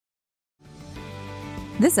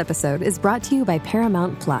This episode is brought to you by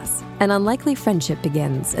Paramount Plus. An unlikely friendship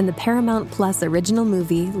begins in the Paramount Plus original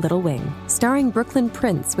movie Little Wing, starring Brooklyn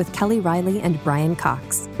Prince with Kelly Riley and Brian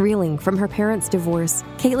Cox. Reeling from her parents' divorce,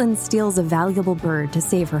 Caitlin steals a valuable bird to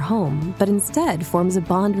save her home, but instead forms a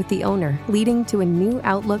bond with the owner, leading to a new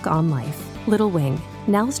outlook on life. Little Wing,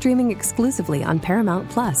 now streaming exclusively on Paramount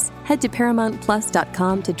Plus. Head to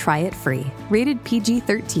ParamountPlus.com to try it free. Rated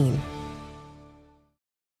PG-13.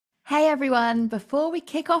 Hey everyone, before we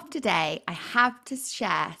kick off today, I have to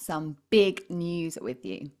share some big news with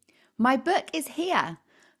you. My book is here,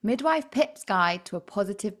 Midwife Pip's Guide to a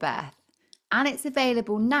Positive Birth, and it's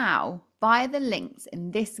available now via the links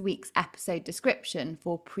in this week's episode description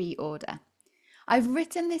for pre-order. I've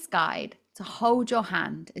written this guide to hold your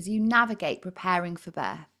hand as you navigate preparing for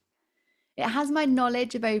birth. It has my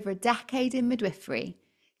knowledge of over a decade in midwifery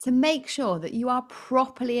to make sure that you are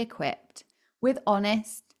properly equipped with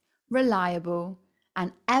honest, reliable,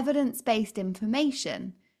 and evidence-based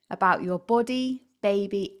information about your body,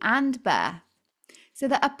 baby, and birth, so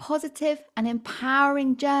that a positive and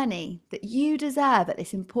empowering journey that you deserve at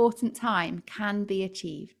this important time can be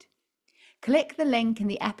achieved. Click the link in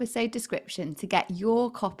the episode description to get your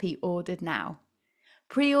copy ordered now.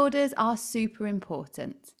 Pre-orders are super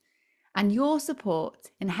important, and your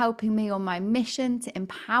support in helping me on my mission to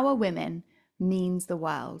empower women means the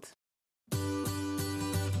world.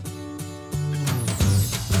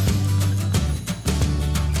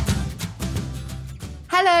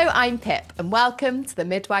 Hello, I'm Pip, and welcome to the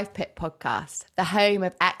Midwife Pip podcast, the home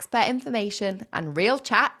of expert information and real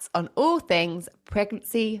chats on all things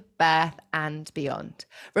pregnancy, birth, and beyond.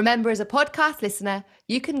 Remember, as a podcast listener,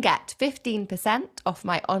 you can get 15% off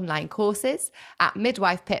my online courses at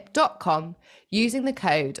midwifepip.com using the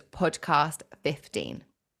code podcast15.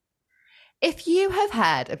 If you have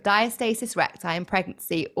heard of diastasis recti in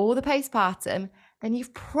pregnancy or the postpartum, then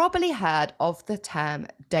you've probably heard of the term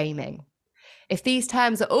doming. If these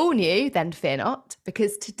terms are all new, then fear not,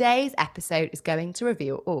 because today's episode is going to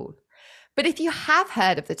reveal all. But if you have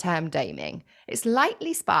heard of the term doming, it's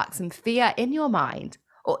likely sparked some fear in your mind,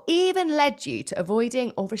 or even led you to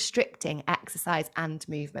avoiding or restricting exercise and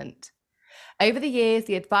movement. Over the years,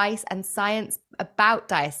 the advice and science about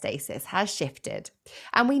diastasis has shifted,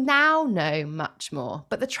 and we now know much more.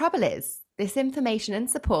 But the trouble is, this information and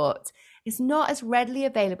support is not as readily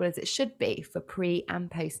available as it should be for pre- and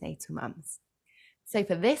postnatal mums. So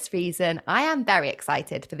for this reason, I am very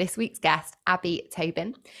excited for this week's guest, Abby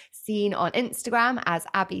Tobin, seen on Instagram as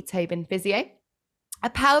Abby Tobin Physio, a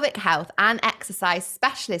pelvic health and exercise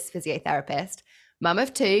specialist physiotherapist, mum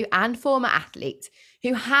of two and former athlete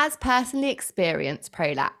who has personally experienced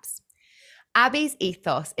prolapse. Abby's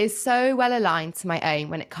ethos is so well aligned to my own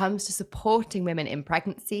when it comes to supporting women in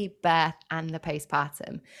pregnancy, birth, and the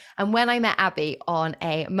postpartum. And when I met Abby on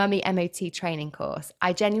a mummy MOT training course,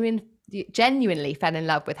 I genuinely fell in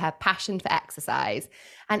love with her passion for exercise,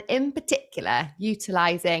 and in particular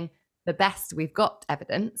utilising the best we've got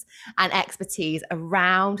evidence and expertise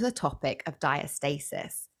around the topic of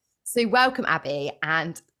diastasis. So welcome, Abby,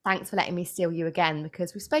 and thanks for letting me steal you again,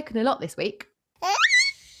 because we've spoken a lot this week.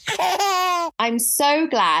 I'm so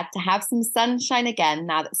glad to have some sunshine again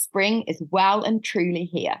now that spring is well and truly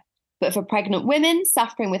here. But for pregnant women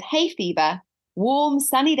suffering with hay fever, warm,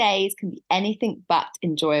 sunny days can be anything but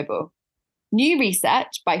enjoyable. New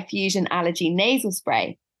research by Fusion Allergy Nasal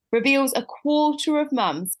Spray reveals a quarter of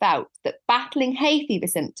mums felt that battling hay fever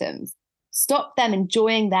symptoms stopped them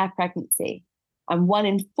enjoying their pregnancy. And 1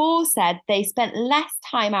 in 4 said they spent less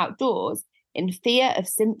time outdoors in fear of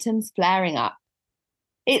symptoms flaring up.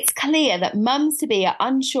 It's clear that mums-to-be are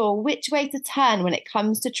unsure which way to turn when it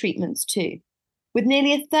comes to treatments too, with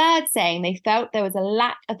nearly a third saying they felt there was a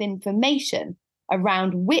lack of information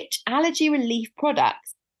around which allergy relief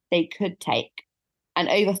products they could take, and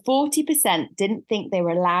over 40% didn't think they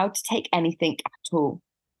were allowed to take anything at all.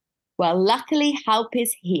 Well, luckily, help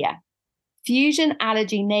is here. Fusion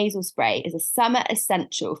Allergy Nasal Spray is a summer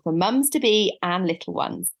essential for mums-to-be and little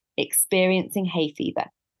ones experiencing hay fever.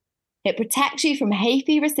 It protects you from hay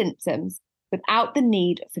fever symptoms without the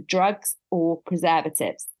need for drugs or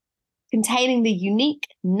preservatives, containing the unique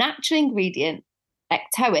natural ingredient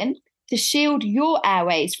ectoin to shield your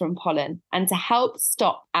airways from pollen and to help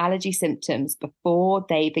stop allergy symptoms before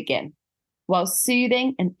they begin, while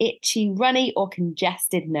soothing an itchy, runny, or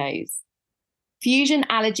congested nose. Fusion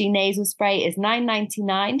Allergy Nasal Spray is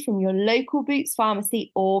 $9.99 from your local Boots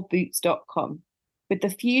pharmacy or boots.com. With the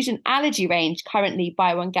Fusion Allergy range currently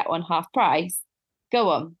buy one, get one half price, go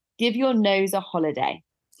on, give your nose a holiday.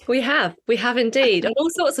 We have indeed, on all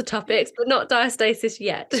sorts of topics, but not diastasis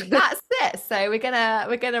yet. That's it. So we're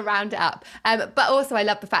gonna round it up. But also, I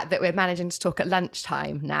love the fact that we're managing to talk at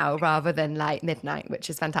lunchtime now rather than like midnight, which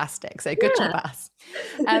is fantastic. So good job us.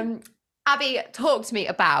 Abby, talk to me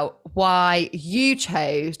about why you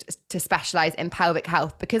chose to specialise in pelvic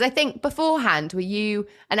health, because I think beforehand, were you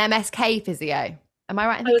an MSK physio? Am I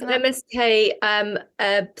right in I was thinking that? MSK,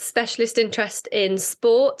 a specialist interest in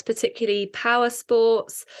sport, particularly power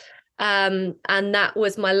sports. And that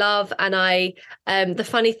was my love. And the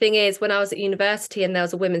funny thing is, when I was at university and there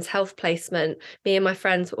was a women's health placement, me and my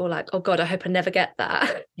friends were all like, oh God, I hope I never get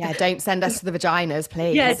that. Yeah, don't send us to the vaginas,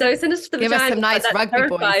 please. Yeah, don't send us to the Give vaginas. us some nice That rugby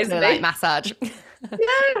boys terrifies to me. like massage.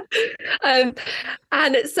 Yeah.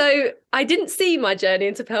 And so I didn't see my journey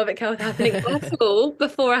into pelvic health happening at all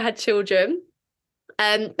before I had children.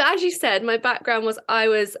 But as you said, my background was I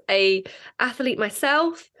was a athlete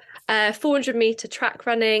myself, 400-meter track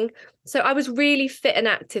running. So I was really fit and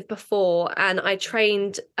active before, and I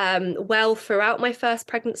trained well throughout my first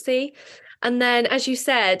pregnancy. And then, as you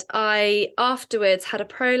said, I afterwards had a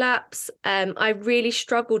prolapse. I really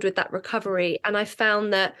struggled with that recovery, and I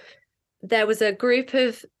found that there was a group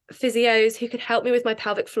of physios who could help me with my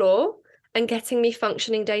pelvic floor and getting me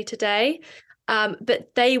functioning day to day.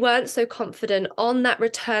 But they weren't so confident on that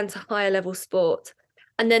return to higher level sport.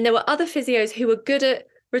 And then there were other physios who were good at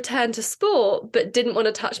return to sport, but didn't want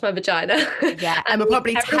to touch my vagina. Yeah, and were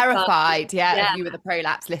probably terrified, of you with the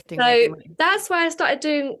prolapse lifting. So that's why I started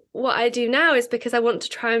doing what I do now, is because I want to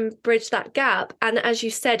try and bridge that gap. And as you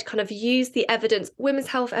said, kind of use the evidence. Women's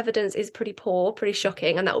health evidence is pretty poor, pretty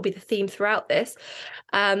shocking, and that will be the theme throughout this.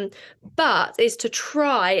 But is to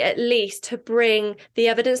try at least to bring the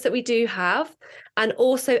evidence that we do have, and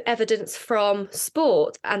also evidence from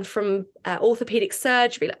sport and from orthopedic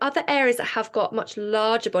surgery, other areas that have got much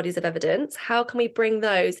larger bodies of evidence. How can we bring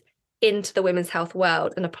those into the women's health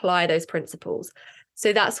world and apply those principles?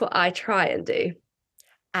 So that's what I try and do.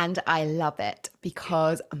 And I love it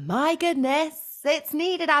because, my goodness, it's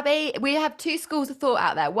needed, Abby. We have two schools of thought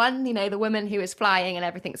out there. One, the woman who is flying and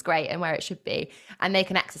everything's great and where it should be, and they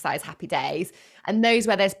can exercise happy days. And those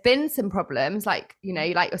where there's been some problems, like,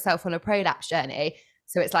 like yourself on a prolapse journey.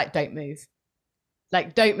 So it's like, don't move.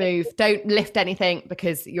 Like, don't move, don't lift anything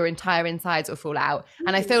because your entire insides will fall out.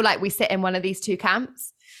 And I feel like we sit in one of these two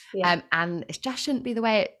camps. Yeah. And it just shouldn't be the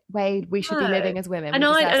way we should be living as women. And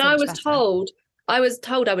I was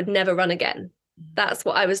told I would never run again. That's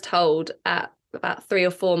what I was told at about 3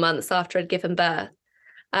 or 4 months after I'd given birth.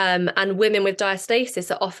 And women with diastasis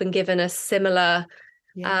are often given a similar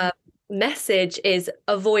message: is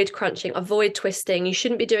avoid crunching, avoid twisting. You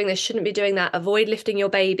shouldn't be doing this, shouldn't be doing that. Avoid lifting your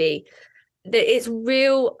baby. It's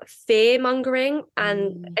real fear mongering,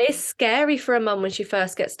 and it's scary for a mum when she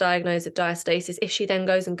first gets diagnosed with diastasis if she then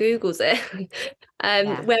goes and Googles it.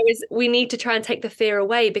 Whereas we need to try and take the fear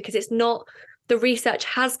away, because it's not, the research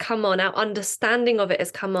has come on, our understanding of it has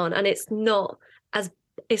come on, and it's not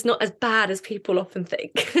as bad as people often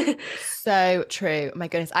think. So true. Oh my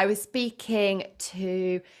goodness. I was speaking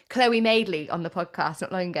to Chloe Madeley on the podcast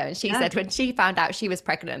not long ago, and she said when she found out she was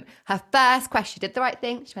pregnant, her first question, she did the right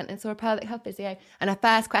thing. She went and saw a pelvic health physio, and her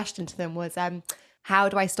first question to them was, how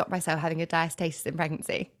do I stop myself having a diastasis in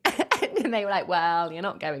pregnancy? And they were like, well, you're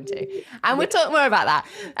not going to. And we'll talk more about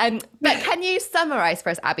that. But can you summarise for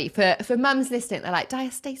us, Abby, for mums listening, they're like,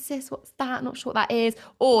 diastasis, what's that? Not sure what that is.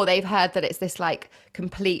 Or they've heard that it's this like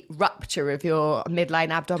complete rupture of your midline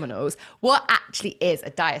abdominals. What actually is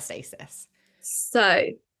a diastasis? So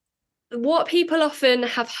what people often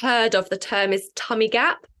have heard of the term is tummy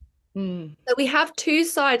gap. So we have two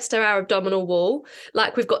sides to our abdominal wall,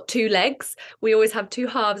 like we've got two legs. We always have two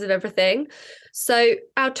halves of everything. So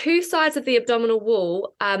our two sides of the abdominal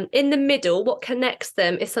wall, in the middle, what connects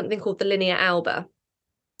them is something called the linea alba.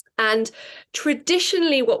 And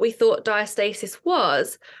traditionally, what we thought diastasis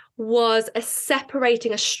was a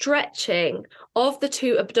separating, a stretching of the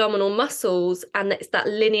two abdominal muscles, and it's that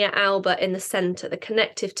linea alba in the center, the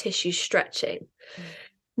connective tissue stretching.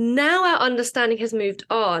 Now our understanding has moved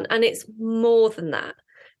on, and it's more than that.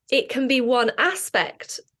 It can be one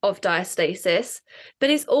aspect of diastasis, but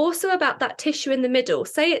it's also about that tissue in the middle.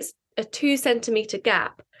 Say it's a 2-centimeter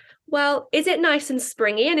gap. Well, is it nice and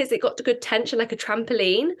springy, and has it got good tension like a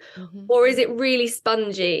trampoline? Or is it really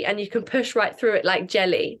spongy and you can push right through it like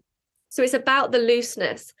jelly? So it's about the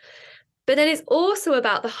looseness. But then it's also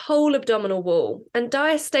about the whole abdominal wall. And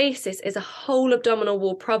diastasis is a whole abdominal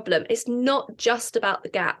wall problem. It's not just about the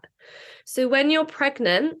gap. So when you're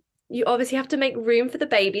pregnant, you obviously have to make room for the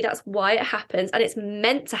baby. That's why it happens. And it's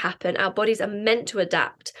meant to happen. Our bodies are meant to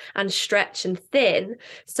adapt and stretch and thin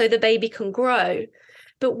so the baby can grow.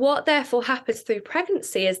 But what therefore happens through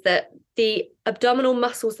pregnancy is that the abdominal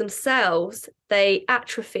muscles themselves, they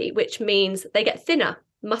atrophy, which means they get thinner,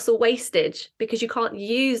 muscle wastage, because you can't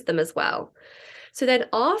use them as well. So then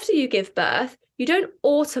after you give birth, you don't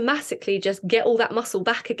automatically just get all that muscle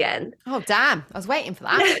back again. Oh, damn. I was waiting for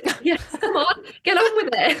that. Yeah, come on, get on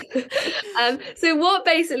with it. So what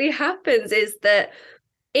basically happens is that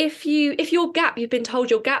if your gap, you've been told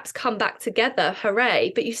your gaps come back together,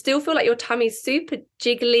 hooray, but you still feel like your tummy's super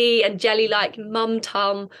jiggly and jelly-like, mum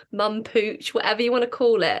tum, mum pooch, whatever you want to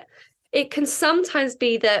call it, it can sometimes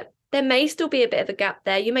be that there may still be a bit of a gap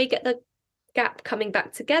there. You may get the gap coming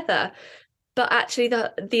back together, but actually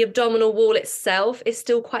the abdominal wall itself is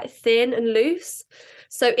still quite thin and loose.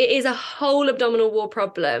 So it is a whole abdominal wall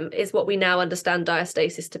problem, is what we now understand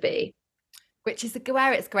diastasis to be. Which is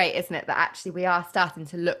where it's great, isn't it, that actually we are starting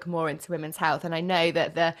to look more into women's health. And I know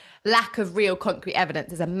that the lack of real concrete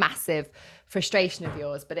evidence is a massive frustration of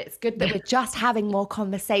yours, but it's good that we're just having more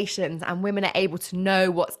conversations and women are able to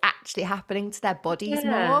know what's actually happening to their bodies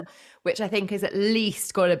more, which I think is at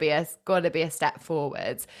least got to be a step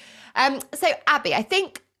forward. So Abby, I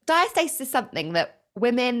think diastasis is something that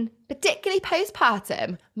women, particularly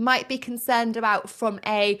postpartum, might be concerned about from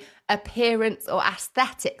a appearance or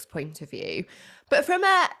aesthetics point of view. But from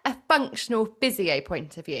a functional physio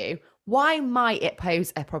point of view, why might it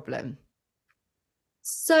pose a problem?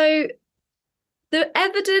 So the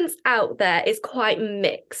evidence out there is quite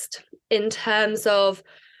mixed in terms of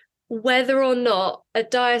whether or not a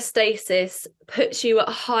diastasis puts you at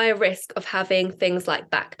a higher risk of having things like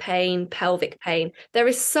back pain, pelvic pain. There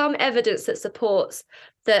is some evidence that supports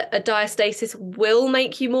that a diastasis will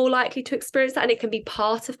make you more likely to experience that, and it can be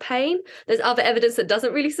part of pain. There's other evidence that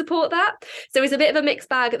doesn't really support that. So it's a bit of a mixed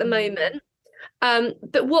bag at the moment.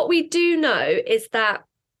 But what we do know is that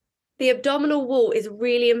the abdominal wall is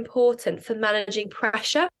really important for managing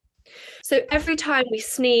pressure. So every time we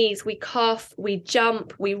sneeze, we cough, we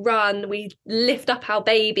jump, we run, we lift up our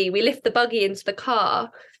baby, we lift the buggy into the car,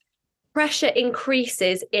 pressure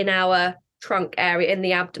increases in our trunk area, in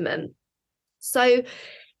the abdomen. So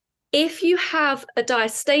if you have a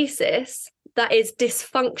diastasis that is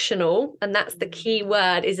dysfunctional, and that's the key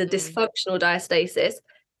word, is a dysfunctional diastasis,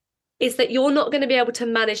 is that you're not going to be able to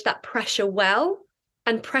manage that pressure well,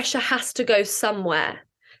 and pressure has to go somewhere.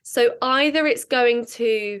 So either it's going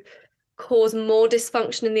to cause more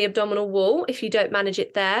dysfunction in the abdominal wall if you don't manage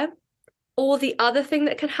it there, or the other thing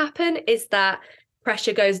that can happen is that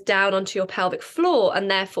pressure goes down onto your pelvic floor, and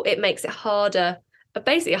therefore it makes it harder,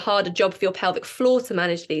 basically a harder job for your pelvic floor to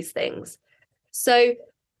manage these things. So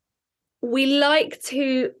we like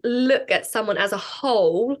to look at someone as a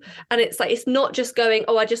whole, and it's like, it's not just going,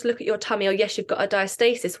 oh, I just look at your tummy, oh yes, you've got a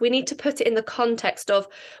diastasis. We need to put it in the context of,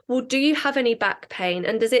 well, do you have any back pain,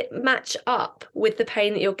 and does it match up with the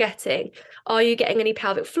pain that you're getting? Are you getting any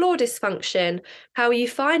pelvic floor dysfunction? How are you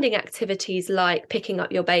finding activities like picking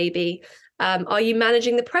up your baby? Are you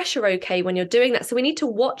managing the pressure okay when you're doing that? So we need to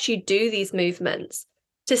watch you do these movements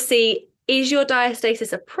to see, is your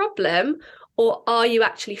diastasis a problem, or are you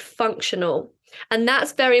actually functional? And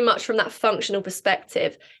that's very much from that functional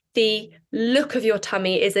perspective. The look of your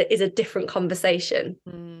tummy is a different conversation.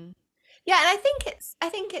 Yeah, and I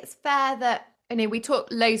think it's fair that, you know, we talk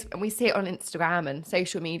loads and we see it on Instagram and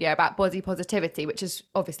social media about body positivity, which is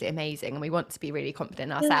obviously amazing, and we want to be really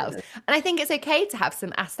confident in ourselves. Yeah. And I think it's okay to have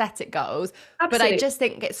some aesthetic goals, Absolutely. But I just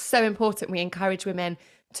think it's so important we encourage women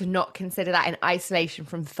to not consider that in isolation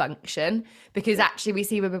from function, because actually we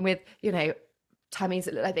see women with, you know, tummies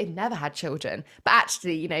that look like they've never had children, but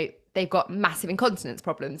actually, you know, they've got massive incontinence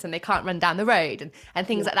problems and they can't run down the road and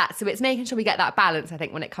things like that. So it's making sure we get that balance, I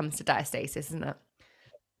think, when it comes to diastasis, isn't it?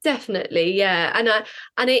 Definitely, yeah.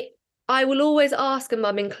 And I will always ask a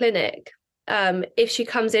mum in clinic if she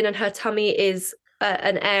comes in and her tummy is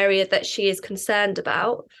an area that she is concerned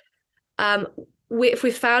about. If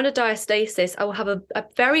we've found a diastasis, I will have a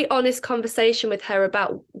very honest conversation with her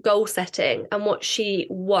about goal setting and what she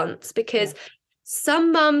wants, because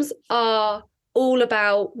some mums are all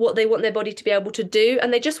about what they want their body to be able to do,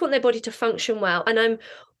 and they just want their body to function well. And I'm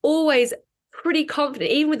always pretty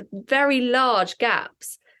confident, even with very large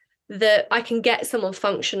gaps, that I can get someone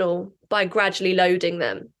functional by gradually loading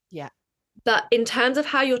them. Yeah. But in terms of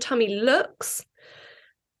how your tummy looks,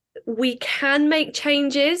 we can make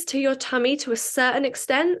changes to your tummy to a certain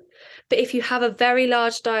extent, but if you have a very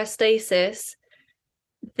large diastasis,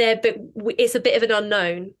 it's a bit of an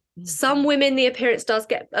unknown. Mm-hmm. Some women, the appearance does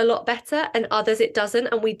get a lot better, and others it doesn't,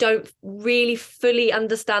 and we don't really fully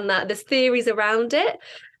understand that. There's theories around it,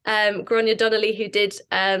 Gráinne Donnelly, who did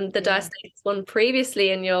the diastasis one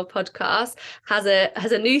previously in your podcast, has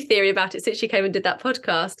a new theory about it since she came and did that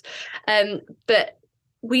podcast. But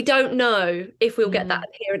we don't know if we'll get that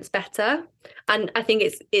appearance better. And I think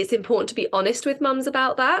it's important to be honest with mums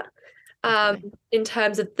about that, in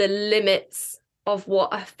terms of the limits of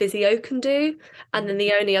what a physio can do. And then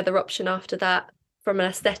the only other option after that, from an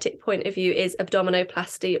aesthetic point of view, is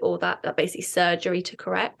abdominoplasty, or that basically surgery to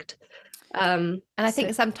correct. And I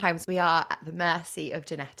think sometimes we are at the mercy of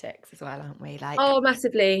genetics as well, aren't we? Like, oh,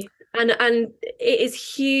 massively. And it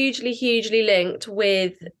is hugely linked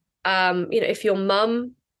with, if your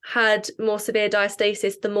mum had more severe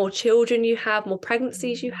diastasis, the more children you have, more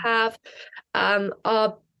pregnancies you have,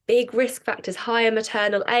 are big risk factors. Higher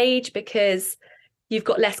maternal age, because you've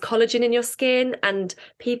got less collagen in your skin, and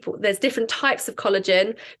there's different types of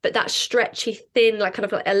collagen, but that stretchy, thin, like kind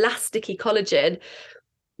of like elasticy collagen,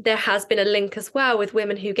 there has been a link as well with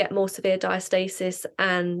women who get more severe diastasis,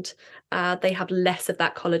 and they have less of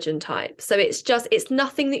that collagen type. So it's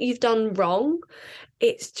nothing that you've done wrong.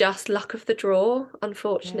 It's just luck of the draw,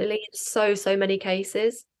 unfortunately, in so many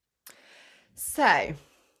cases. So,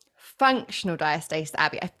 functional diastasis,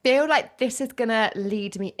 Abby, I feel like this is going to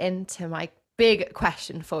lead me into my big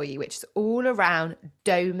question for you, which is all around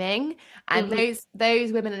doming. And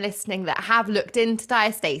those women listening that have looked into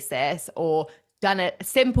diastasis or done a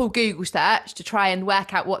simple Google search to try and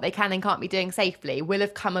work out what they can and can't be doing safely will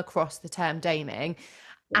have come across the term doming.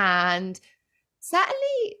 And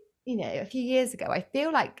certainly, a few years ago, I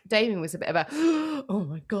feel like doming was a bit of a, oh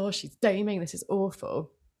my gosh, she's doming, this is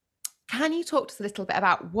awful. Can you talk to us a little bit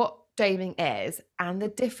about what doming is and the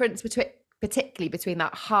difference particularly between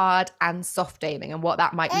that hard and soft doming, and what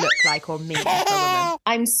that might look like or mean for a woman?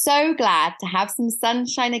 I'm so glad to have some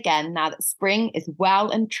sunshine again now that spring is well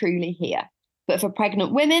and truly here. But for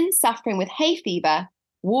pregnant women suffering with hay fever,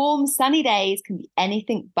 warm, sunny days can be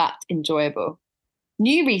anything but enjoyable.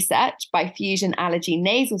 New research by Fusion Allergy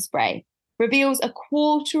Nasal Spray reveals a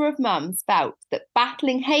quarter of mums felt that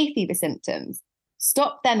battling hay fever symptoms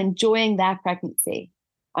stopped them enjoying their pregnancy.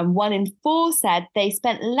 And 1 in 4 said they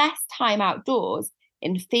spent less time outdoors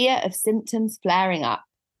in fear of symptoms flaring up.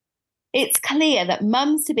 It's clear that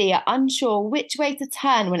mums-to-be are unsure which way to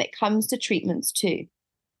turn when it comes to treatments too,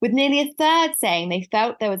 with nearly a third saying they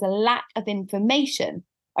felt there was a lack of information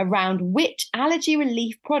around which allergy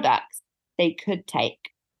relief products they could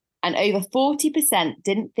take. And over 40%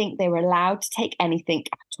 didn't think they were allowed to take anything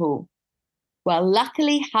at all. Well,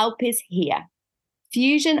 luckily, help is here.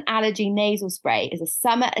 Fusion Allergy Nasal Spray is a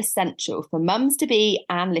summer essential for mums-to-be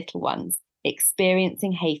and little ones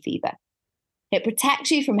experiencing hay fever. It protects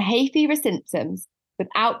you from hay fever symptoms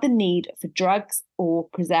without the need for drugs or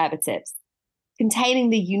preservatives, containing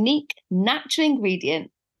the unique natural ingredient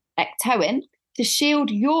ectoin to shield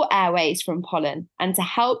your airways from pollen and to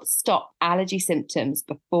help stop allergy symptoms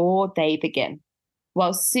before they begin,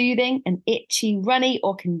 while soothing an itchy, runny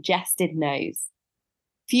or congested nose.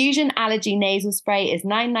 Fusion Allergy Nasal Spray is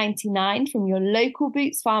 $9.99 from your local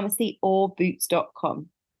Boots pharmacy or boots.com.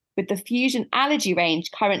 With the Fusion Allergy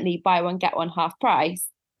range currently buy one, get one half price,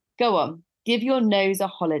 go on, give your nose a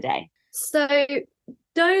holiday. So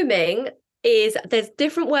doming there's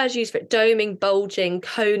different words used for it: doming, bulging,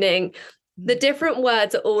 coning. The different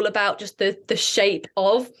words are all about just the shape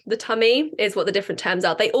of the tummy is what the different terms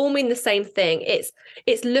are. They all mean the same thing.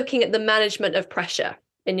 It's looking at the management of pressure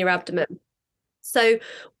in your abdomen. So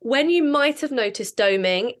when you might have noticed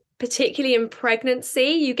doming, particularly in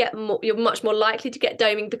pregnancy, you're much more likely to get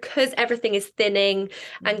doming because everything is thinning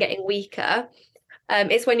and getting weaker.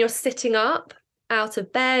 It's when you're sitting up out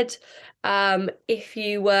of bed.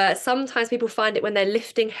 Sometimes people find it when they're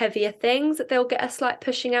lifting heavier things, that they'll get a slight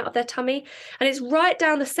pushing out of their tummy, and it's right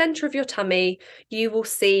down the center of your tummy. You will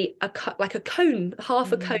see a cone,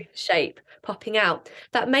 half a cone shape popping out.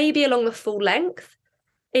 That may be along the full length.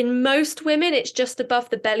 In most women, it's just above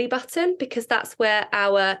the belly button, because that's where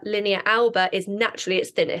our linea alba is naturally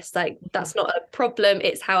its thinnest. Like, that's not a problem.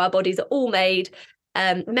 It's how our bodies are all made.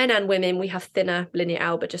 Men and women, we have thinner linea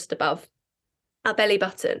alba just above our belly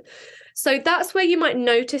button. So that's where you might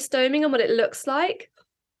notice doming and what it looks like.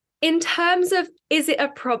 In terms of, is it a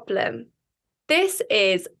problem? This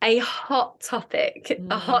is a hot topic,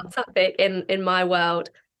 in my world.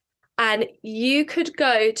 And you could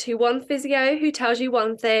go to one physio who tells you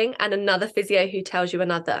one thing and another physio who tells you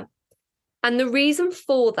another. And the reason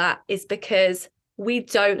for that is because we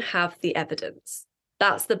don't have the evidence.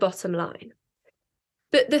 That's the bottom line.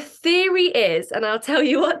 But the theory is, and I'll tell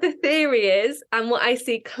you what the theory is and what I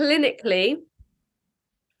see clinically,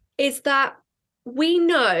 is that we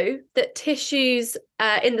know that tissues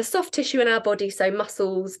in the soft tissue in our body, so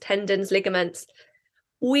muscles, tendons, ligaments,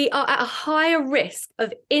 we are at a higher risk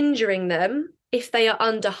of injuring them if they are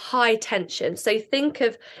under high tension. So think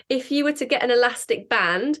of if you were to get an elastic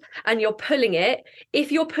band and you're pulling it,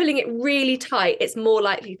 if you're pulling it really tight, it's more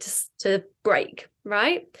likely to break,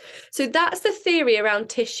 right? So that's the theory around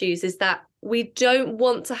tissues, is that we don't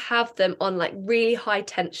want to have them on like really high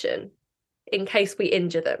tension in case we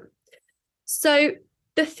injure them. So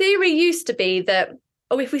the theory used to be that,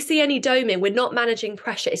 oh, if we see any doming, we're not managing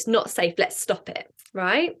pressure, it's not safe, let's stop it,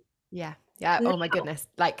 right? Yeah. Oh my goodness.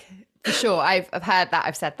 Like, for sure. I've heard that.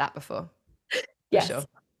 I've said that before. Yes. Sure.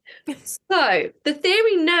 So the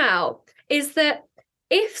theory now is that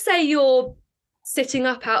if, say, you're sitting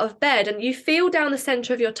up out of bed and you feel down the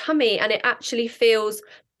center of your tummy and it actually feels,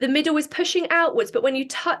 the middle is pushing outwards, but when you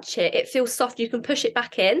touch it, it feels soft, you can push it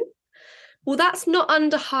back in. Well, that's not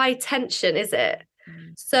under high tension, is it?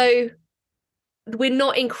 So we're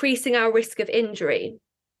not increasing our risk of injury.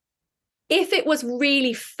 If it was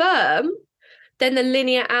really firm, then the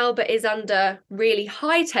linea alba is under really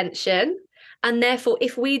high tension. And therefore,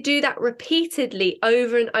 if we do that repeatedly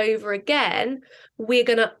over and over again, we're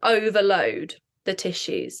going to overload the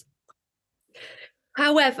tissues.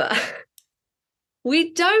 However,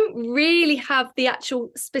 we don't really have the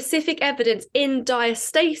actual specific evidence in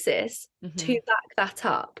diastasis to back that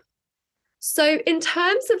up. So in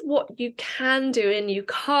terms of what you can do and you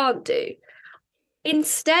can't do,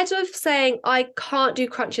 instead of saying, I can't do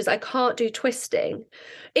crunches, I can't do twisting,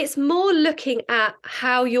 it's more looking at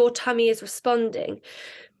how your tummy is responding.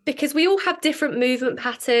 Because we all have different movement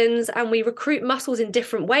patterns and we recruit muscles in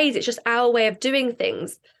different ways. It's just our way of doing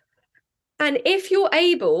things. And if you're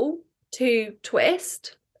able to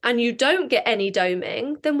twist and you don't get any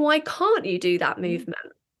doming, then why can't you do that movement?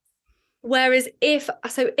 Whereas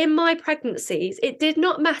in my pregnancies, it did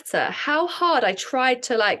not matter how hard I tried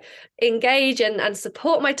to like engage and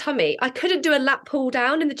support my tummy. I couldn't do a lat pull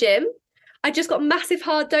down in the gym. I just got massive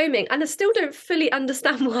hard doming, and I still don't fully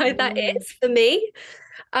understand why that is for me.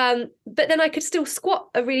 But then I could still squat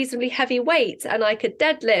a reasonably heavy weight, and I could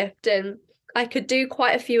deadlift, and I could do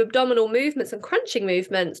quite a few abdominal movements and crunching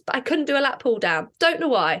movements, but I couldn't do a lat pull down. Don't know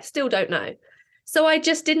why, still don't know. So I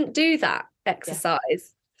just didn't do that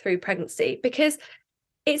exercise through pregnancy, because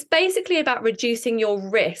it's basically about reducing your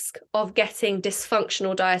risk of getting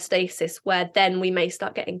dysfunctional diastasis, where then we may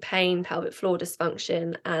start getting pain, pelvic floor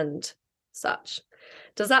dysfunction and such.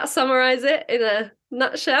 Does that summarize it in a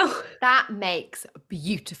nutshell? That makes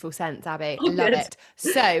beautiful sense, Abby. Oh, love good. it.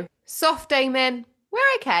 So soft doming, we're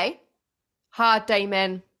okay. Hard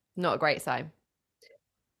doming, not a great sign.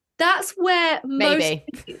 That's where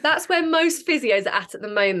most physios are at the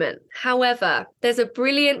moment. However, there's a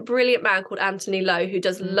brilliant man called Anthony Lowe who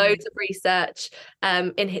does loads of research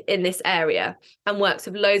in this area and works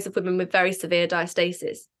with loads of women with very severe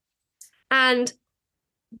diastasis. And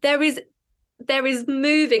there is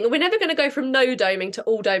moving. We're never going to go from no doming to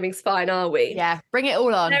all doming's fine, are we? Yeah, bring it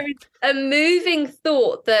all on. There is a moving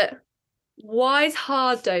thought that, why is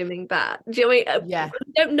hard doming bad? Do you know what I mean? Yeah.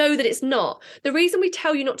 We don't know that it's not. The reason we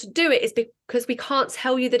tell you not to do it is because we can't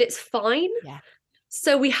tell you that it's fine. Yeah.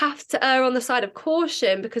 So we have to err on the side of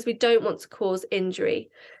caution because we don't want to cause injury.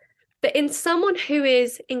 But in someone who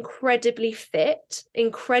is incredibly fit,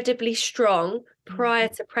 incredibly strong prior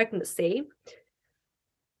to pregnancy,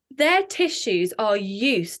 their tissues are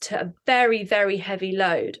used to a very, very heavy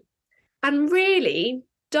load. And really,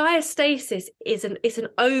 diastasis is an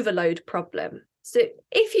overload problem. So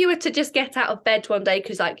if you were to just get out of bed one day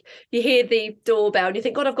because like you hear the doorbell and you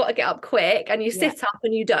think, God, I've got to get up quick, and you sit up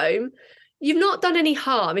and you dome, you've not done any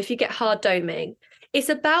harm if you get hard doming. It's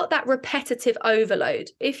about that repetitive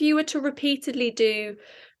overload. If you were to repeatedly do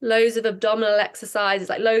loads of abdominal exercises,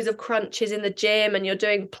 like loads of crunches in the gym, and you're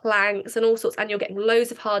doing planks and all sorts, and you're getting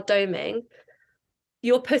loads of hard doming,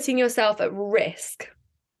 you're putting yourself at risk,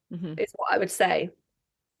 is what I would say.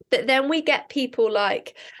 But then we get people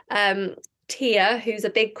like Tia, who's a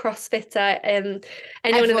big CrossFitter.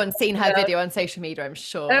 Everyone's seen her video on social media, I'm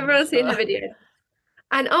sure. Everyone's seen her video.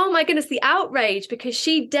 And oh my goodness, the outrage, because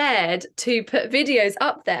she dared to put videos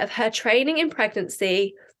up there of her training in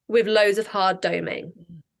pregnancy with loads of hard doming.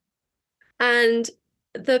 And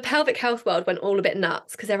the pelvic health world went all a bit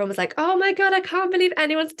nuts because everyone was like, oh my God, I can't believe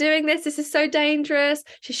anyone's doing this. This is so dangerous.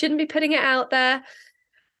 She shouldn't be putting it out there.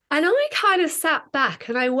 And I kind of sat back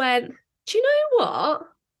and I went, do you know what?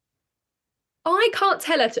 I couldn't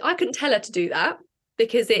tell her to do that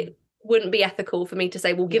because it wouldn't be ethical for me to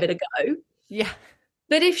say, well, give it a go. Yeah.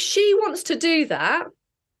 But if she wants to do that,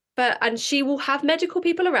 and she will have medical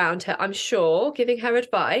people around her, I'm sure, giving her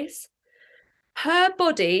advice, her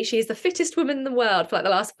body, she's the fittest woman in the world for like the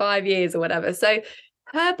last 5 years or whatever. So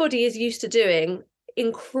her body is used to doing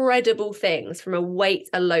incredible things from a weight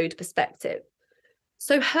and load perspective.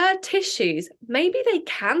 So her tissues, maybe they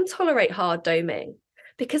can tolerate hard doming,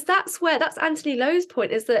 because that's Anthony Lowe's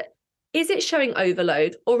point, is that, is it showing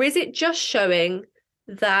overload, or is it just showing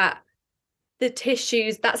that the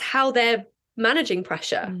tissues, that's how they're managing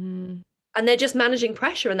pressure? And they're just managing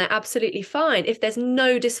pressure and they're absolutely fine if there's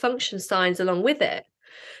no dysfunction signs along with it.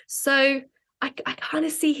 So I kind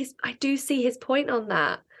of I do see his point on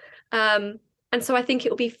that. And so I think it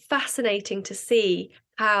will be fascinating to see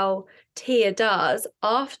how Tia does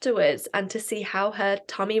afterwards, and to see how her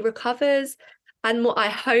tummy recovers. And what I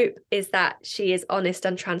hope is that she is honest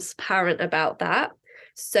and transparent about that,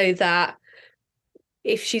 so that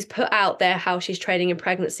if she's put out there how she's training in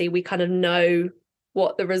pregnancy, we kind of know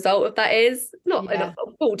what the result of that is. Not in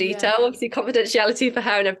full detail, obviously confidentiality for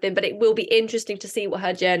her and everything, but it will be interesting to see what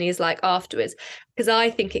her journey is like afterwards, because I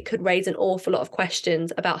think it could raise an awful lot of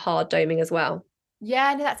questions about hard doming as well.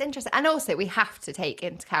 Yeah, no, that's interesting. And also we have to take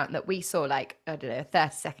into account that we saw, like, I don't know, a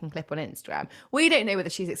 30-second clip on Instagram. We don't know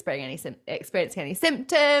whether she's experiencing any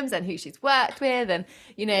symptoms and who she's worked with. And,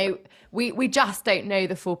 you know, we just don't know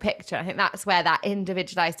the full picture. I think that's where that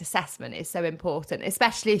individualized assessment is so important,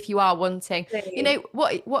 especially if you are wanting, you know,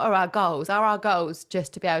 what are our goals? Are our goals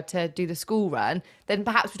just to be able to do the school run? Then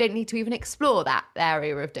perhaps we don't need to even explore that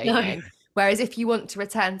area of doming. No. Whereas if you want to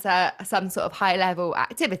return to some sort of high level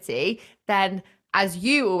activity, then, as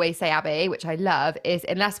you always say, Abby, which I love, is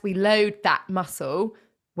unless we load that muscle,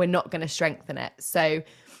 we're not going to strengthen it. So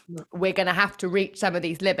we're going to have to reach some of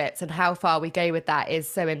these limits, and how far we go with that is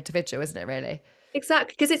so individual, isn't it, really?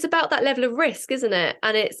 Exactly, because it's about that level of risk, isn't it?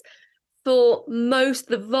 And it's, for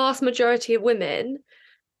the vast majority of women,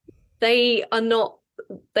 they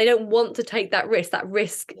don't want to take that risk. That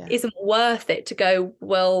risk isn't worth it to go,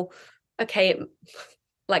 well, okay,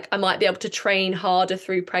 like I might be able to train harder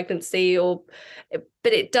through pregnancy,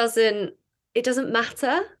 but it doesn't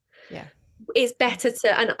matter. Yeah. It's better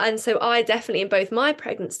to, and so I definitely, in both my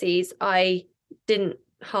pregnancies, I didn't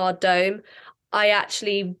hard dome. I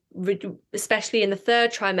actually, especially in the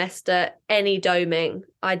 3rd trimester, any doming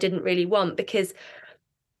I didn't really want, because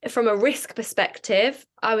from a risk perspective,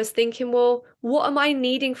 I was thinking, well, what am I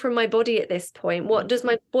needing from my body at this point? What does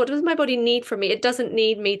my body need from me? It doesn't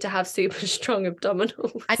need me to have super strong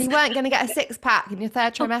abdominals. And you weren't going to get a 6-pack in your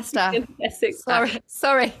 3rd trimester.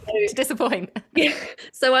 Sorry to disappoint. Yeah.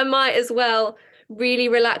 So I might as well really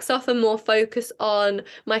relax off and more focus on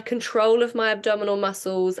my control of my abdominal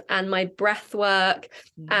muscles and my breath work,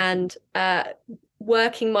 and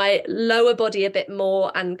working my lower body a bit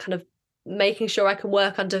more, and kind of making sure I can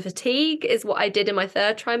work under fatigue is what I did in my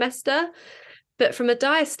 3rd trimester. But from a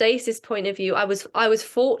diastasis point of view, I was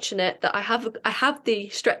fortunate that I have the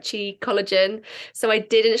stretchy collagen, so I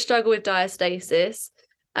didn't struggle with diastasis.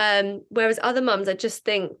 Whereas other mums, I just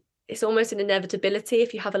think it's almost an inevitability.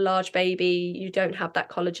 If you have a large baby, you don't have that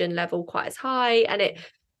collagen level quite as high, and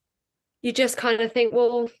you just kind of think,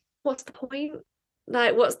 well, what's the point?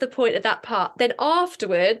 Like, what's the point of that part? Then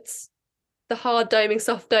afterwards, the hard doming,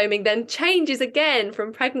 soft doming then changes again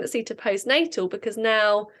from pregnancy to postnatal, because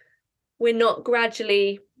now we're not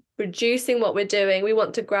gradually reducing what we're doing. We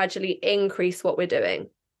want to gradually increase what we're doing.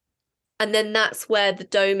 And then that's where the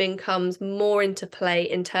doming comes more into play,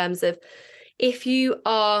 in terms of, if you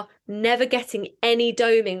are never getting any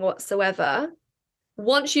doming whatsoever,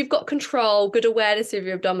 once you've got control, good awareness of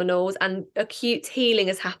your abdominals, and acute healing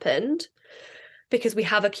has happened, because we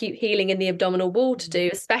have acute healing in the abdominal wall to do,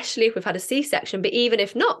 especially if we've had a C-section, but even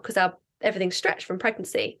if not, because everything's stretched from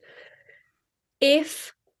pregnancy.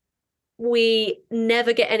 If we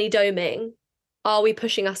never get any doming, are we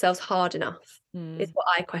pushing ourselves hard enough? Is what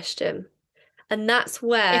I question. And that's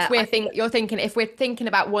where you're thinking, if we're thinking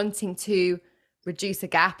about wanting to reduce a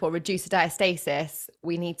gap or reduce a diastasis,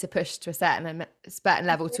 we need to push to a certain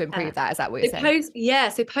level to improve that. Is that what you're saying?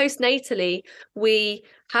 So postnatally, we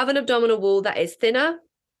have an abdominal wall that is thinner.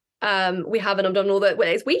 We have an abdominal that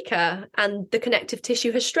is weaker, and the connective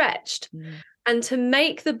tissue has stretched. And to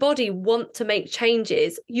make the body want to make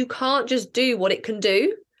changes, you can't just do what it can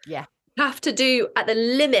do. Yeah. You have to do at the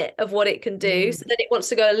limit of what it can do, so that it wants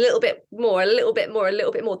to go a little bit more, a little bit more, a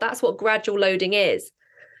little bit more. That's what gradual loading is.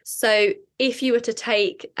 So if you were to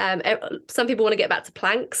take, some people want to get back to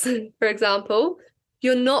planks, for example,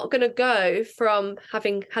 you're not going to go from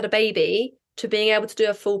having had a baby to being able to do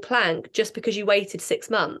a full plank just because you waited 6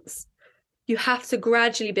 months. You have to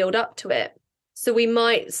gradually build up to it. So we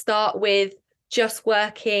might start with just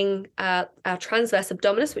working our transverse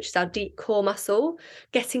abdominis, which is our deep core muscle,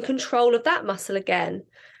 getting control of that muscle again.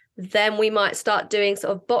 then we might start doing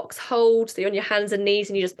sort of box holds. So you're on your hands and knees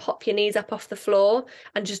and you just pop your knees up off the floor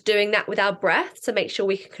and just doing that with our breath to make sure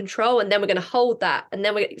we can control. And then we're going to hold that. And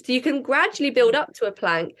then so you can gradually build up to a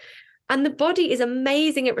plank. And the body is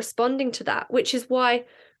amazing at responding to that, which is why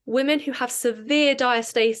women who have severe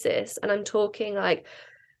diastasis, and I'm talking like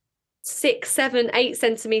 6, 7, 8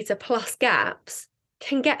 centimeter plus gaps,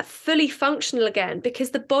 can get fully functional again, because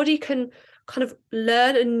the body can kind of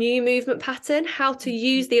learn a new movement pattern, how to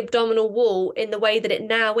use the abdominal wall in the way that it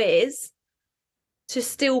now is to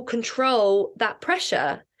still control that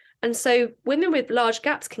pressure. And so women with large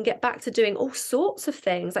gaps can get back to doing all sorts of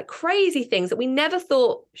things, like crazy things that we never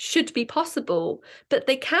thought should be possible, but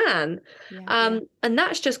they can. And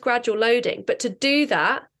that's just gradual loading. But to do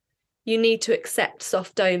that, you need to accept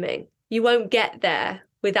soft doming. You won't get there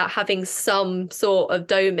without having some sort of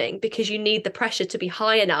doming, because you need the pressure to be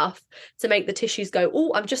high enough to make the tissues go,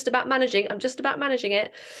 oh, I'm just about managing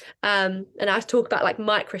it. And I talk about like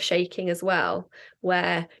micro shaking as well,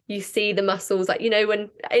 where you see the muscles, like, you know,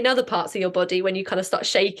 when in other parts of your body, when you kind of start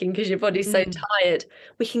shaking because your body's so tired,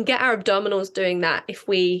 we can get our abdominals doing that if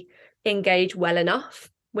we engage well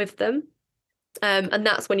enough with them. And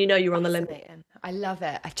that's when you know you're on the limit. I love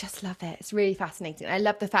it. I just love it. It's really fascinating. I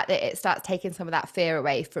love the fact that it starts taking some of that fear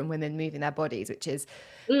away from women moving their bodies, which is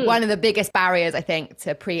one of the biggest barriers, I think,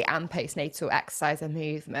 to pre and postnatal exercise and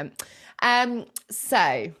movement.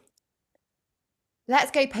 So let's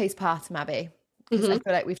go postpartum, Abby, because I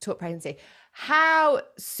feel like we've talked pregnancy. How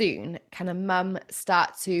soon can a mum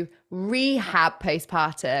start to rehab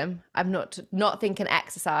postpartum? I'm not thinking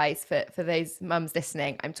exercise for those mums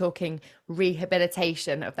listening. I'm talking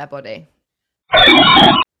rehabilitation of their body.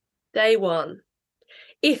 Day one,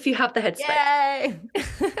 if you have the headspace. Yay!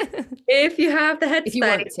 If you have the headspace. If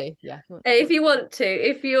you want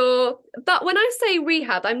to, yeah. But when I say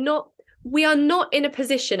rehab, we are not in a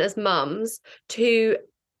position as mums to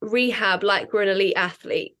rehab like we're an elite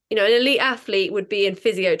athlete. You know, an elite athlete would be in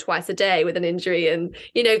physio twice a day with an injury, and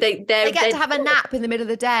you know they get to have a nap in the middle of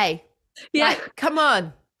the day. Yeah, like, come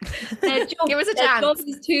on. Give us a chance. Their job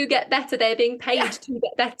is to get better. They're being paid to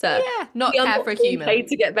get better. Yeah, not care for a human. Paid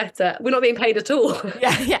to get better. We're not being paid at all.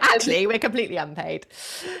 Yeah. Actually, we're completely unpaid.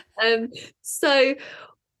 So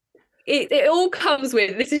it all comes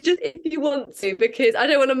with, this is just if you want to, because I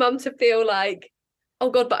don't want a mum to feel like, oh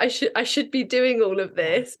God, but I should be doing all of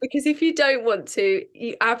this, because if you don't want to,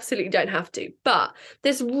 you absolutely don't have to. But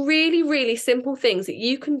there's really, really simple things that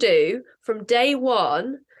you can do from day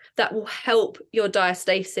one that will help your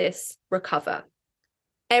diastasis recover.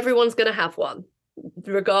 Everyone's going to have one,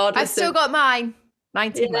 regardless. I've still got mine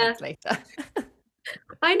 19 months later.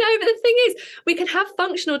 I know, but the thing is, we can have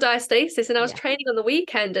functional diastasis. And I was training on the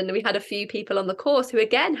weekend, and we had a few people on the course who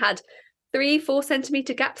again had 3-4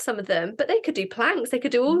 centimeter gaps, some of them, but they could do planks, they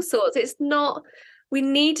could do all sorts. It's not, we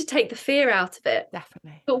need to take the fear out of it.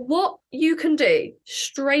 Definitely. But what you can do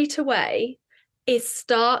straight away is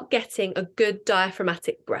start getting a good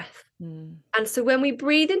diaphragmatic breath. And so when we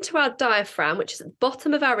breathe into our diaphragm, which is at the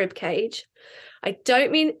bottom of our rib cage, I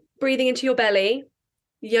don't mean breathing into your belly.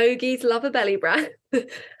 Yogis love a belly breath.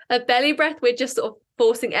 A belly breath, we're just sort of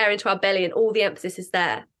forcing air into our belly and all the emphasis is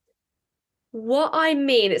there. What I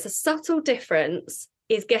mean, it's a subtle difference,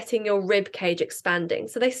 is getting your rib cage expanding.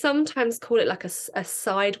 So they sometimes call it like a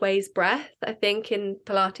sideways breath, I think, in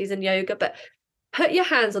Pilates and yoga. But put your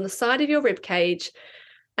hands on the side of your rib cage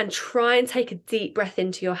and try and take a deep breath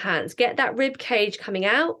into your hands. Get that rib cage coming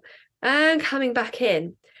out and coming back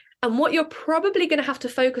in. And what you're probably going to have to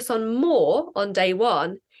focus on more on day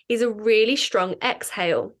one is a really strong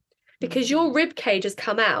exhale, because your rib cage has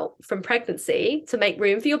come out from pregnancy to make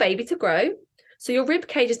room for your baby to grow. So your rib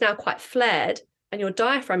cage is now quite flared and your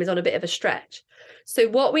diaphragm is on a bit of a stretch. So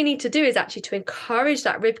what we need to do is actually to encourage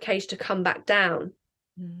that rib cage to come back down.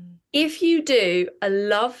 If you do a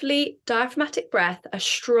lovely diaphragmatic breath, a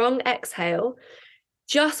strong exhale,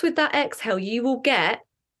 just with that exhale, you will get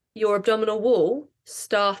your abdominal wall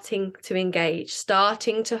starting to engage,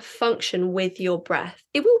 starting to function with your breath.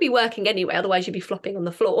 It will be working anyway, otherwise you'd be flopping on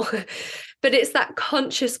the floor. But it's that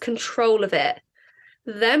conscious control of it.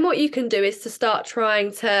 Then what you can do is to start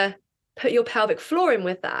trying to put your pelvic floor in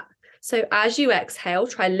with that. So as you exhale,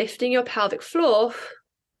 try lifting your pelvic floor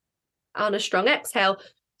on a strong exhale,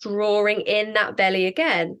 drawing in that belly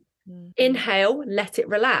again. Inhale, let it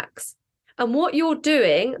relax. And what you're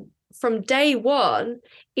doing from day one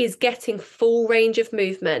is getting full range of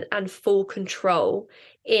movement and full control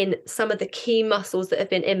in some of the key muscles that have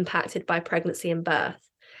been impacted by pregnancy and birth.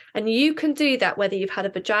 And you can do that whether you've had a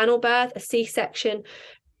vaginal birth, a C-section,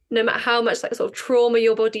 no matter how much sort of trauma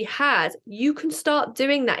your body had, you can start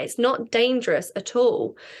doing that. It's not dangerous at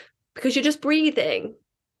all. because you're just breathing.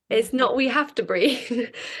 It's not, we have to breathe.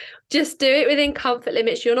 Just do it within comfort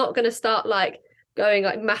limits. You're not going to start like going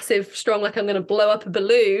like massive, strong, like I'm going to blow up a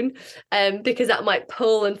balloon, because that might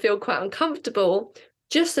pull and feel quite uncomfortable.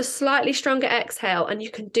 Just a slightly stronger exhale, and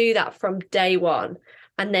you can do that from day one.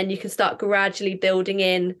 And then you can start gradually building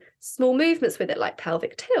in small movements with it, like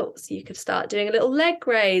pelvic tilts. You could start doing a little leg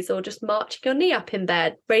raise, or just marching your knee up in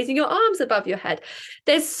bed, raising your arms above your head.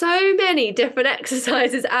 There's so many different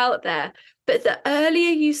exercises out there. But the earlier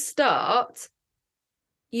you start,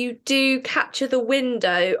 you do capture the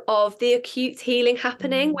window of the acute healing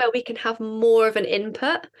happening, where we can have more of an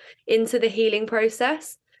input into the healing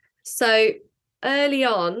process. So early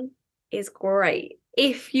on is great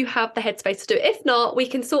if you have the headspace to do it. If not, we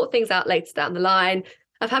can sort things out later down the line.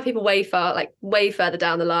 I've had people way further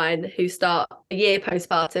down the line who start a year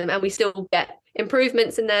postpartum, and we still get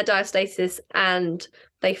improvements in their diastasis, and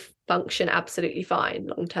they function absolutely fine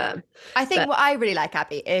long term. I think what I really like,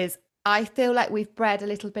 Abby, is I feel like we've bred a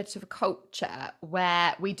little bit of a culture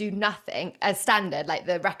where we do nothing as standard, like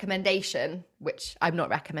the recommendation, which I'm not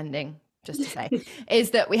recommending, just to say,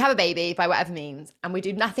 is that we have a baby by whatever means, and we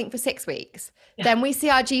do nothing for 6 weeks. Yeah. Then we see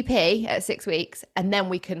our GP at 6 weeks, and then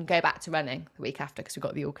we can go back to running the week after because we've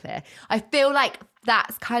got the all clear. I feel like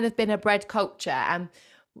that's kind of been a bred culture, and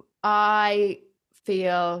I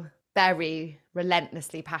feel very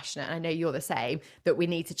relentlessly passionate, and I know you're the same, that we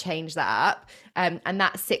need to change that up. And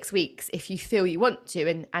that's 6 weeks if you feel you want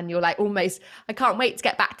to, and you're like, almost, I can't wait to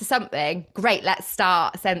get back to something. Great, let's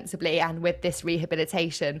start sensibly and with this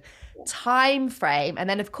rehabilitation time frame, and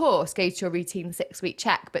then of course go to your routine 6 week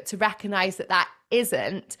check. But to recognize that that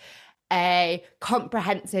isn't a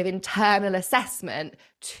comprehensive internal assessment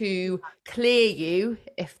to clear you,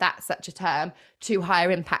 if that's such a term, to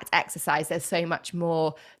higher impact exercise. There's so much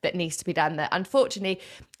more that needs to be done that unfortunately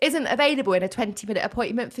isn't available in a 20-minute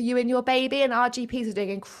appointment for you and your baby. And our GPs are doing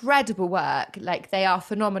incredible work. Like, they are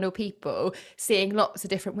phenomenal people, seeing lots of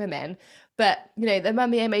different women. But, you know, the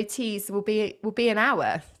mummy MOTs will be an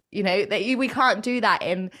hour. You know, that we can't do that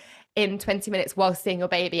in 20 minutes while seeing your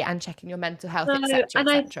baby and checking your mental health, etc. And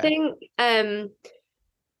I think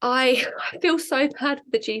I feel so bad for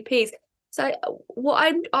the GPs. So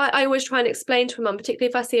what I always try and explain to a mum, particularly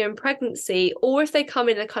if I see her in pregnancy, or if they come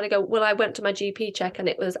in and kind of go, well, I went to my GP check and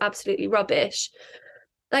it was absolutely rubbish.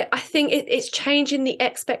 Like, I think it's changing the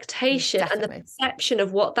expectation and the perception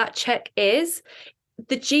of what that check is.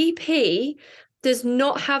 The GP does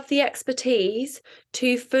not have the expertise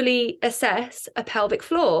to fully assess a pelvic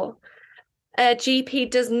floor. A GP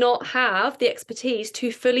does not have the expertise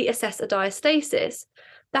to fully assess a diastasis.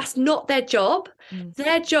 That's not their job.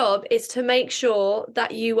 Their job is to make sure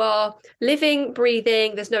that you are living,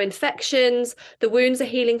 breathing, there's no infections, the wounds are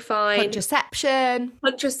healing fine. Contraception,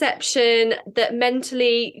 that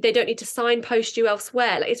mentally they don't need to signpost you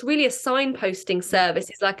elsewhere. Like, it's really a signposting service.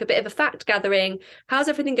 It's like a bit of a fact gathering. How's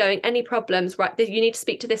everything going? Any problems? Right, you need to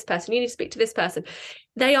speak to this person. You need to speak to this person.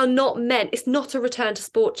 They are not meant, it's not a return to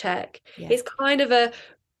sport check. Yeah. It's kind of a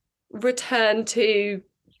return to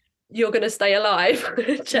you're going to stay alive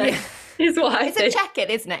check. Is what I think. It's a check-in,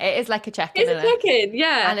 isn't it? It is like a check-in. It's a check-in,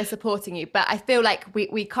 yeah. And it's supporting you. But I feel like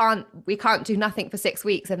we can't do nothing for 6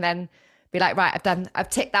 weeks and then be like, right, I've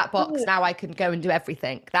ticked that box. Now I can go and do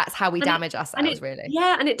everything. That's how we damage ourselves, really.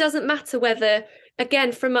 Yeah, and it doesn't matter whether,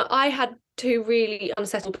 again, I had 2 really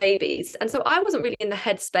unsettled babies, and so I wasn't really in the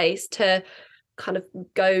headspace to kind of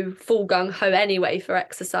go full gung-ho anyway for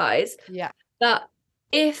exercise. Yeah. But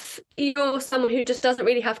if you're someone who just doesn't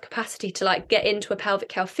really have capacity to like get into a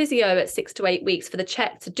pelvic health physio at 6 to 8 weeks for the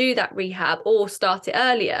check to do that rehab, or start it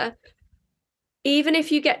earlier, even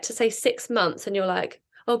if you get to say 6 months and you're like,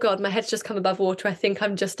 oh God, my head's just come above water, I think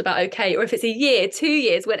I'm just about okay. Or if it's a year, 2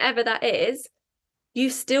 years, whenever that is, you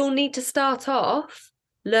still need to start off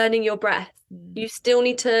learning your breath. You still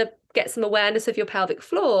need to get some awareness of your pelvic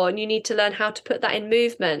floor, and you need to learn how to put that in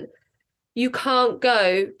movement. You can't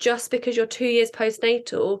go, just because you're 2 years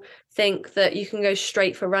postnatal, think that you can go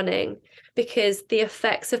straight for running, because the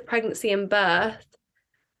effects of pregnancy and birth,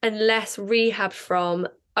 unless rehabbed from,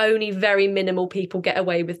 only very minimal people get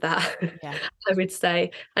away with that. Yeah. I would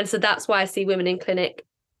say. And so that's why I see women in clinic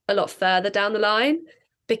a lot further down the line,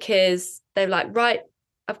 because they're like, right,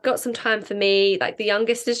 I've got some time for me. Like, the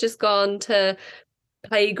youngest has just gone to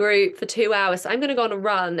play group for 2 hours, so I'm going to go on a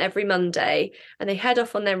run every Monday. And they head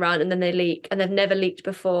off on their run, and then they leak, and they've never leaked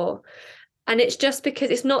before. And it's just because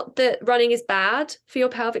it's not that running is bad for your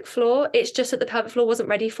pelvic floor, it's just that the pelvic floor wasn't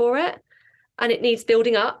ready for it, and it needs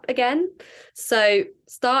building up again. So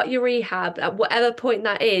start your rehab at whatever point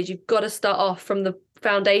that is. You've got to start off from the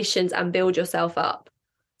foundations and build yourself up.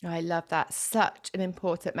 I love that. Such an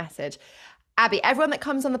important message. Abby, everyone that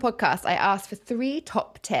comes on the podcast, I ask for 3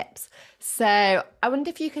 top tips. So I wonder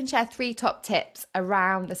if you can share 3 top tips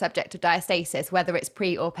around the subject of diastasis, whether it's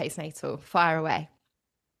pre or postnatal. Fire away.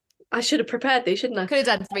 I should have prepared these, shouldn't I? Could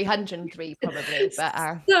have done 303 probably,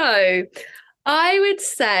 but So I would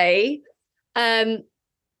say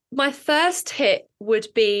my first tip would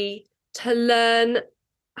be to learn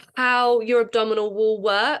how your abdominal wall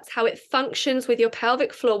works, how it functions with your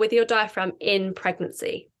pelvic floor, with your diaphragm in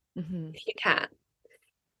pregnancy, if you can.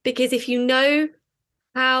 Because if you know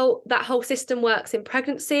how that whole system works in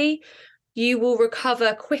pregnancy, you will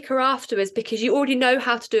recover quicker afterwards because you already know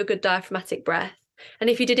how to do a good diaphragmatic breath. And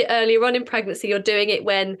if you did it earlier on in pregnancy, you're doing it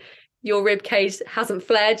when your rib cage hasn't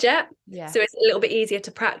flared yet. Yeah. So it's a little bit easier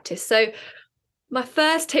to practice. So my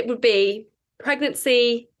first tip would be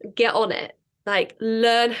pregnancy, get on it. Like,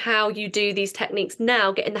 learn how you do these techniques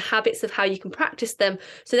now, get in the habits of how you can practice them.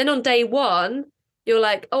 So then on day 1, you're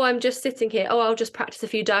like, oh, I'm just sitting here. Oh, I'll just practice a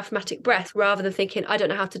few diaphragmatic breaths, rather than thinking, I don't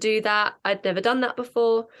know how to do that. I'd never done that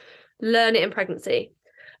before. Learn it in pregnancy.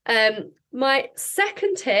 My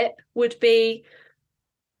second tip would be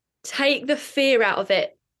take the fear out of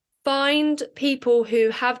it. Find people who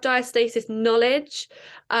have diastasis knowledge,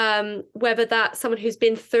 whether that's someone who's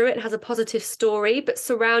been through it and has a positive story, but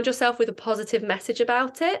surround yourself with a positive message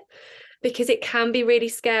about it, because it can be really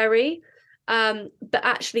scary. But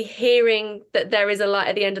actually hearing that there is a light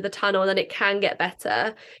at the end of the tunnel and that it can get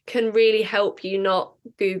better can really help you not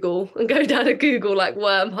Google and go down a Google like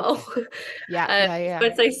wormhole. Yeah.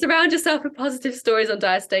 I'd say surround yourself with positive stories on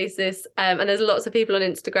diastasis, and there's lots of people on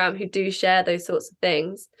Instagram who do share those sorts of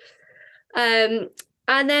things. And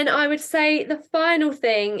then I would say the final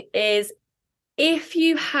thing is, if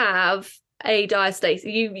you have a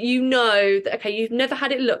diastasis, you know that, okay, you've never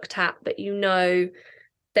had it looked at, but you know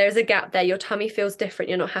there's a gap there, your tummy feels different,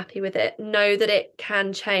 you're not happy with it, know that it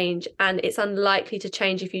can change, and it's unlikely to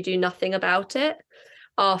change if you do nothing about it.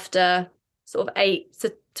 After sort of 8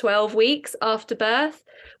 to 12 weeks after birth,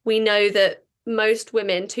 we know that most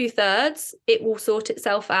women, 2/3, it will sort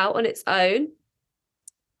itself out on its own.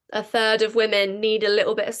 1/3 of women need a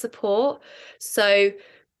little bit of support. So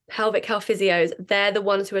pelvic health physios, they're the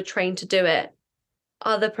ones who are trained to do it.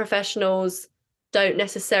 Other professionals don't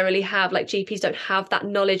necessarily have, like GPs don't have that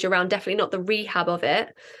knowledge around, definitely not the rehab of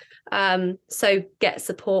it. So get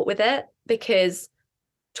support with it, because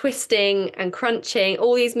twisting and crunching,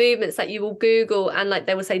 all these movements that you will Google and like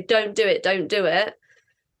they will say, don't do it.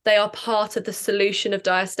 They are part of the solution of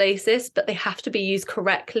diastasis, but they have to be used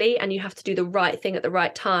correctly, and you have to do the right thing at the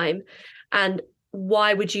right time. And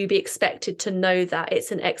why would you be expected to know that?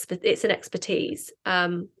 It's an expertise.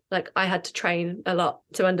 Like, I had to train a lot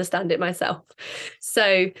to understand it myself.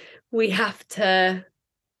 So we have to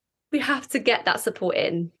get that support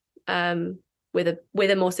in with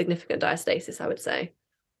a more significant diastasis, I would say.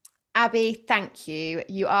 Abby, thank you.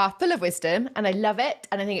 You are full of wisdom and I love it.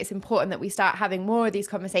 And I think it's important that we start having more of these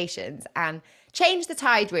conversations and change the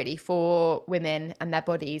tide really for women and their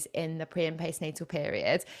bodies in the pre and postnatal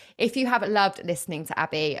period. If you haven't loved listening to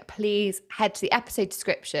Abby, please head to the episode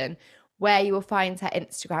description where you will find her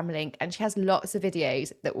Instagram link, and she has lots of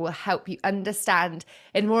videos that will help you understand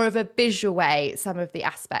in more of a visual way some of the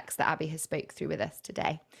aspects that Abby has spoke through with us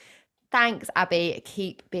today. Thanks, Abby.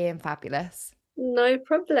 Keep being fabulous. No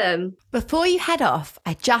problem. Before you head off,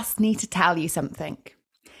 I just need to tell you something.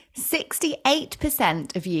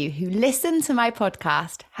 68% of you who listen to my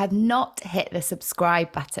podcast have not hit the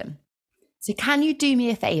subscribe button. So can you do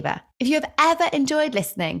me a favor? If you have ever enjoyed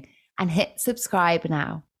listening, and hit subscribe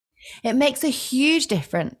now. It makes a huge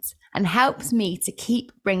difference and helps me to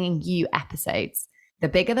keep bringing you episodes. The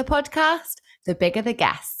bigger the podcast, the bigger the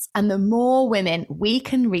guests, and the more women we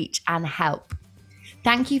can reach and help.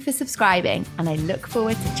 Thank you for subscribing, and I look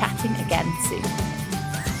forward to chatting again soon.